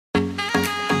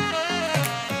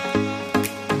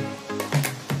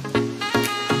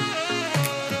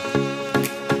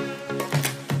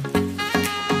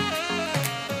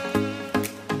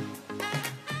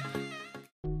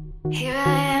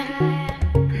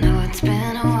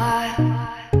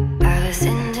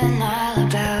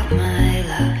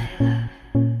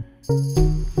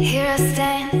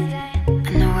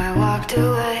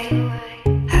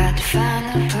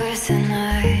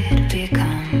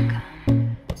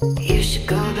You should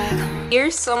go back home.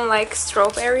 Here's some like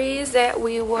strawberries that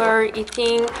we were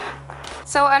eating.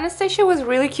 So Anastasia was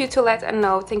really cute to let us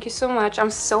know. Thank you so much.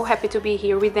 I'm so happy to be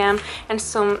here with them. And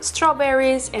some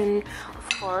strawberries and of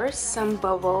course some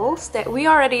bubbles that we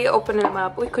already opened them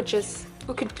up. We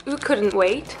couldn't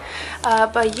wait.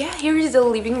 But yeah, here is the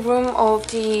living room of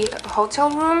the hotel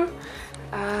room.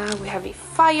 We have a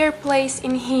fireplace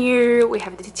in here. We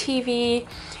have the TV.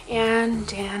 And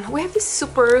then we have this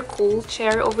super cool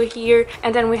chair over here,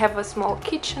 and then we have a small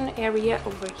kitchen area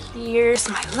over here. Here's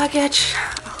my luggage,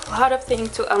 a lot of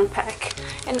things to unpack.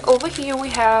 And over here we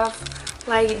have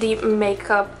like the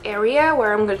makeup area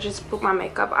where I'm gonna just put my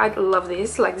makeup. I love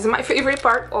this, like this is my favorite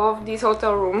part of this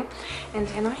hotel room. And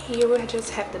then on here we just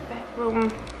have the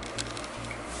bedroom.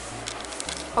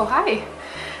 Oh hi,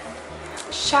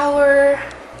 shower,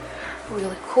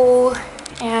 really cool.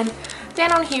 And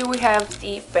then on here we have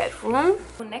the bedroom.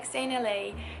 Next day in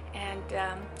LA, and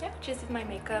yeah, just did my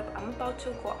makeup. I'm about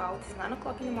to go out. It's 9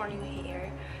 o'clock in the morning here,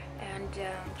 and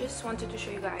just wanted to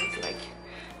show you guys like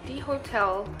the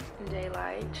hotel in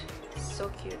daylight. So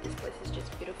cute. This place is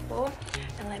just beautiful.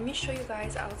 And let me show you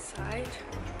guys outside.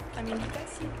 I mean, you guys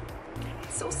see,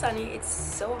 it's so sunny. It's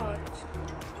so hot.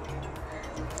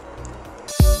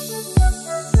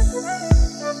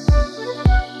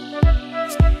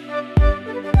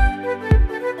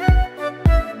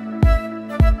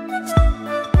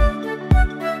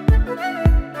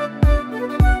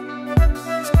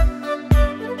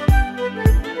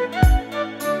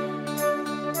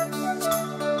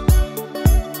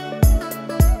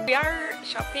 We are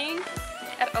shopping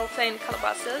at Ulta in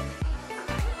Calabasas.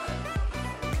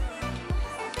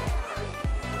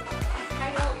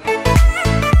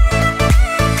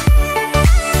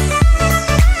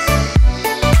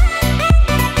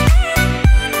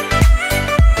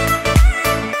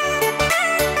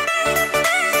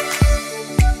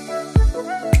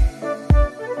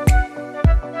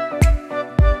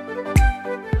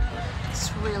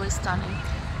 It's really stunning.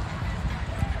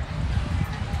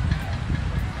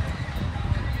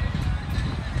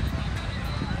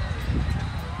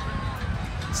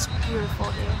 It's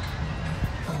beautiful here.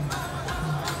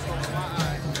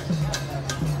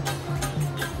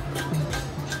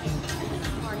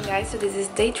 Morning guys, so this is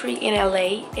day 3 in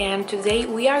LA, and today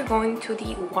we are going to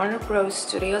the Warner Bros.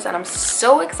 Studios, and I'm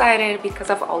so excited because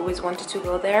I've always wanted to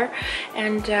go there.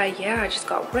 And yeah, I just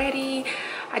got ready.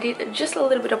 I did just a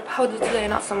little bit of powder today,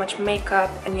 not so much makeup,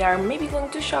 and we are maybe going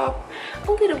to shop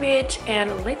a little bit,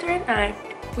 and later at night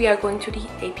we are going to the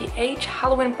ABH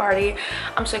Halloween party.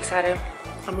 I'm so excited.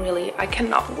 I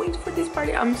cannot wait for this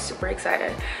party. I'm super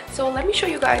excited. So let me show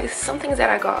you guys some things that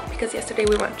I got, because yesterday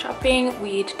we went shopping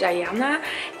with Diana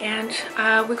and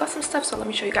we got some stuff. So let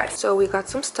me show you guys. So we got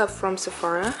some stuff from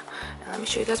Sephora, and let me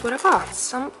show you guys what I got.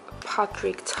 Some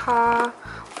Patrick Ta.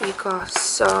 We got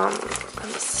some, let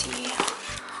me see,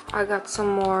 I got some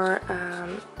more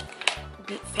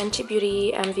Fenty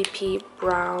Beauty MVP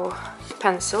brow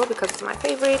pencil because it's my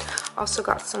favorite. Also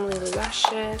got some little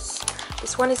lashes.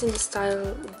 This one is in the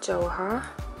style Doha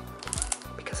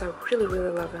because I really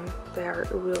love them. They are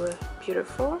really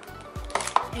beautiful.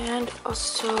 And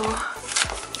also,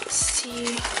 let's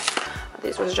see,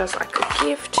 this was just like a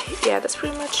gift. Yeah, that's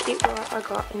pretty much it what I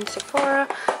got in Sephora.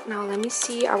 Now let me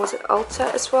see, I was at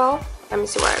Ulta as well. Let me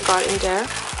see what I got in there.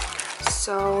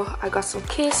 So I got some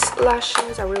Kiss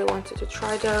lashes. I really wanted to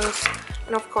try those.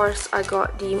 And of course I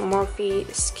got the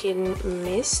Morphe Skin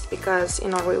Mist because in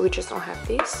Norway we just don't have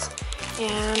this.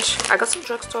 And I got some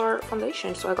drugstore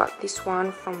foundation. So I got this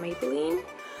one from Maybelline.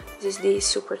 This is the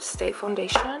Super Stay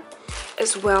foundation,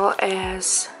 as well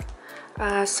as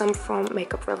some from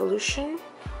Makeup Revolution.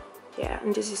 Yeah,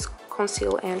 and this is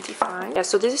Conceal and Define. Yeah,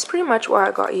 so this is pretty much what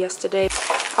I got yesterday.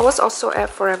 I was also at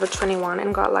Forever 21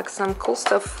 and got like some cool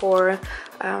stuff for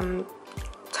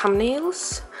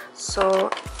thumbnails.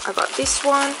 So I got this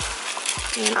one,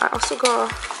 and I also got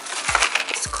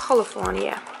this colorful one.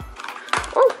 Yeah.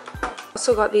 Oh,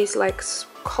 also got these like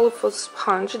colorful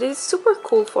sponge. This is super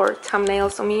cool for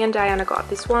thumbnails. So me and Diana got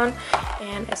this one,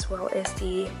 and as well as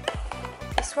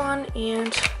this one.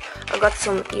 And I got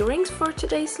some earrings for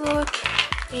today's look,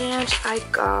 and I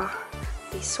got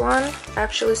this one. I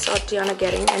actually saw Diana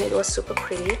getting, and it was super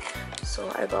pretty,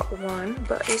 so I got one,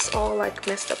 but it's all like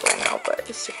messed up right now, but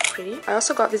it's super pretty. I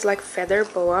also got this like feather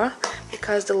boa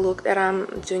because the look that I'm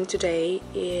doing today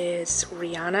is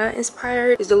Rihanna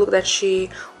inspired. It's the look that she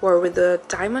wore with the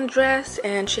diamond dress,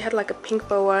 and she had like a pink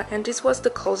boa, and this was the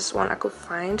closest one I could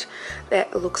find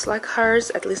that looks like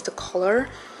hers, at least the color.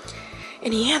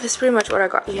 And yeah, that's pretty much what I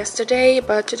got yesterday,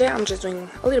 but today I'm just doing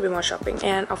a little bit more shopping,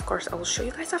 and of course I will show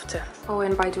you guys after. Oh,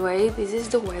 and by the way, this is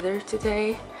the weather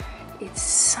today. It's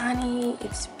sunny,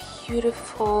 it's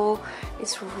beautiful,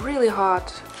 it's really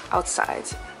hot outside,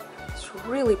 it's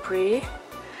really pretty.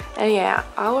 And yeah,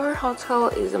 our hotel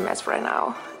is a mess right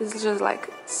now. It's just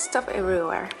like stuff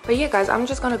everywhere. But yeah guys, I'm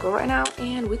just gonna go right now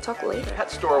and we talk later. Pet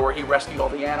store where he rescued all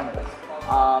the animals.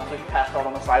 So he passed out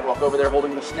on the sidewalk over there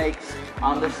holding the snakes.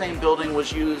 This same building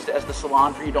was used as the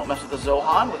salon for You Don't Mess with the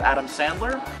Zohan with Adam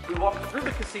Sandler. We walked through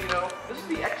the casino. This is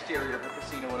the exterior of the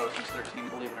casino in Ocean's 13,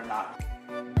 believe it or not.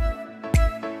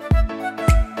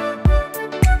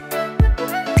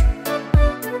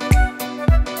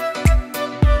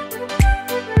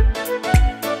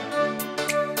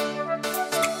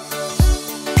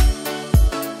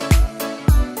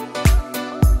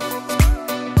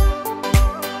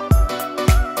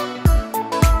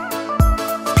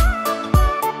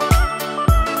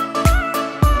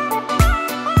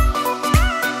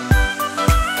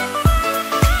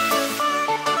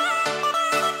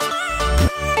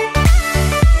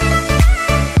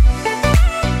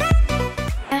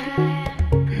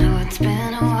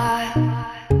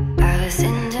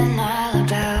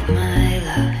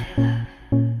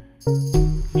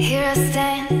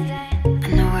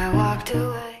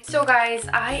 So guys,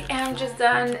 I am just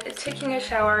done taking a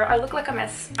shower. I look like a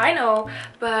mess, I know,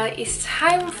 but it's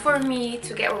time for me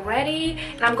to get ready,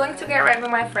 and I'm going to get ready with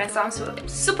my friends, so I'm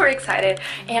super excited.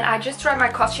 And I just tried my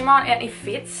costume on and it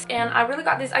fits, and I really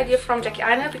got this idea from Jackie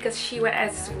Aina because she went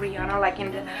as Rihanna, like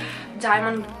in the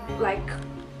diamond like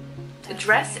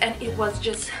dress, and it was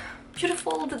just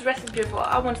beautiful. The dress is beautiful.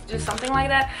 I wanted to do something like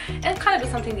that and kind of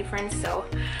do something different, so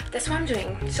that's what I'm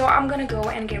doing. So I'm gonna go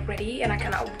and get ready, and I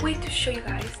cannot wait to show you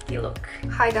guys the look.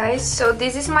 Hi guys, so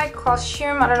this is my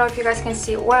costume. I don't know if you guys can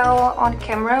see it well on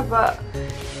camera, but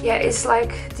yeah, it's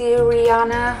like the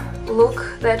Rihanna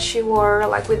look that she wore,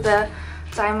 like with the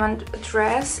diamond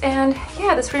dress. And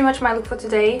yeah, that's pretty much my look for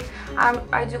today.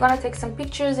 I do gonna take some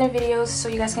pictures and videos so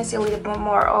you guys can see a little bit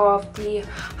more of the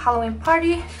Halloween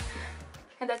party.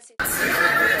 And that's it.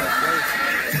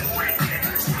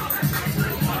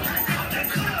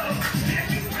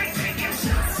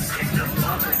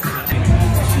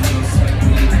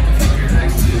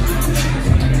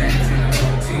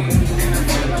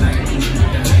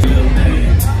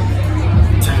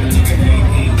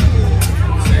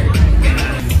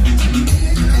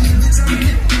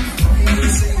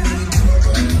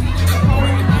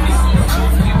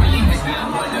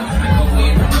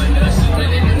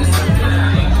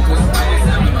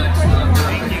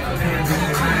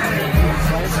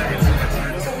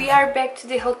 Back to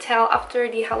the hotel after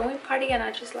the Halloween party, and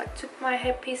I just like took my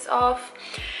headpiece off,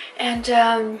 and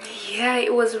yeah,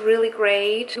 it was really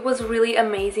great. It was really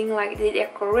amazing, like the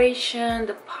decoration,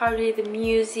 the party, the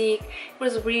music. It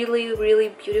was really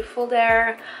beautiful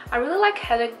there. I really like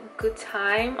had a good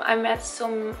time. I met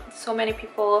so many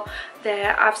people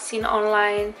that I've seen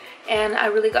online, and I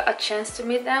really got a chance to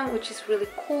meet them, which is really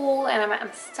cool. And I met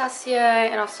Anastasia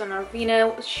and also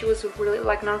Narvina. She was really,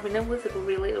 like, Narvina was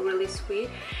really sweet,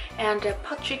 and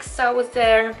Patrick Star was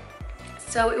there,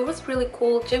 so it was really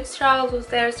cool. James Charles was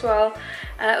there as well.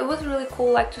 It was really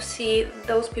cool, like, to see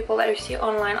those people that you see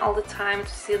online all the time,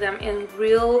 to see them in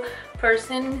real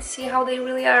person, see how they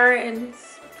really are, and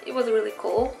it was really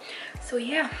cool. So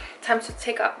yeah, time to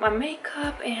take out my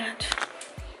makeup and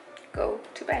go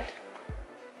to bed.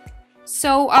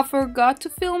 So I forgot to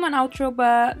film an outro,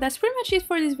 but that's pretty much it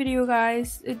for this video,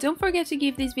 guys. Don't forget to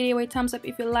give this video a thumbs up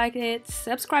if you liked it,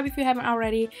 subscribe if you haven't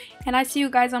already, and I see you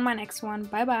guys on my next one.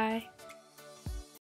 Bye bye.